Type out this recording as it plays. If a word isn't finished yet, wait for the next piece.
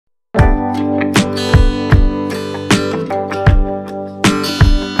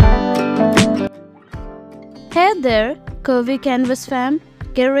there, Curvy Canvas fam.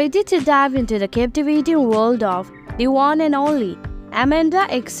 Get ready to dive into the captivating world of the one and only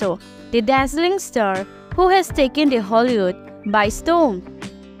Amandaxo, the dazzling star who has taken the Hollywood by storm.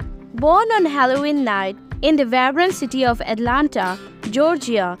 Born on Halloween night in the vibrant city of Atlanta,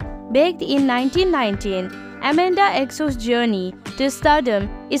 Georgia, baked in 1919, Amandaxo's journey to stardom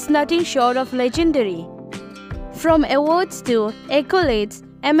is nothing short of legendary. From awards to accolades,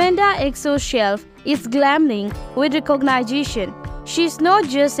 Amandaxo's shelf is glimmering with recognition. She is not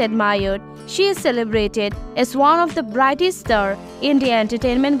just admired, she is celebrated as one of the brightest stars in the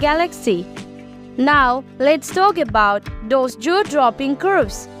entertainment galaxy. Now, let's talk about those jaw-dropping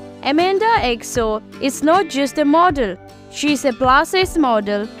curves. Amandaxo is not just a model, she is a plus-size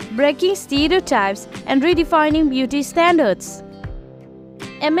model, breaking stereotypes and redefining beauty standards.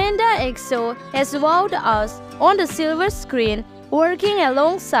 Amandaxo has wowed us on the silver screen, working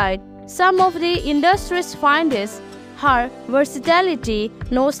alongside some of the industry's finest. Her versatility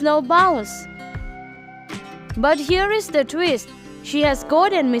knows no bounds. But here is the twist. She has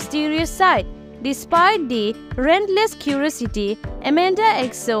got a mysterious side. Despite the relentless curiosity,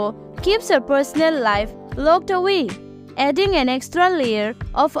 Amandaxo keeps her personal life locked away, adding an extra layer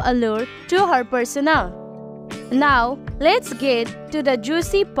of allure to her persona. Now, let's get to the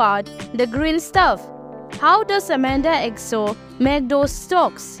juicy part, the green stuff. How does Amandaxo make those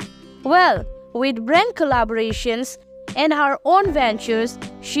stocks? Well, with brand collaborations and her own ventures,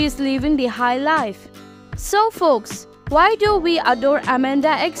 she is living the high life. So folks, why do we adore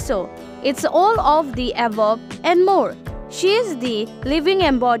Amandaxo? It's all of the above and more. She is the living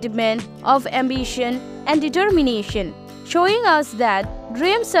embodiment of ambition and determination, showing us that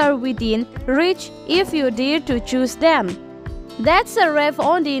dreams are within reach if you dare to choose them. That's a wrap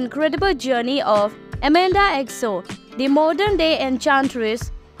on the incredible journey of Amandaxo, the modern-day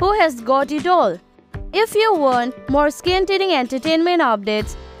enchantress who has got it all. If you want more skin-tearing entertainment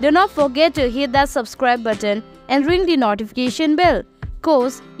updates, do not forget to hit that subscribe button and ring the notification bell,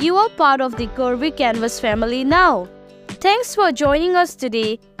 cause you are part of the Curvy Canvas family now. Thanks for joining us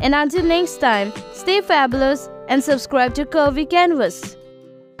today, and until next time, stay fabulous and subscribe to Curvy Canvas.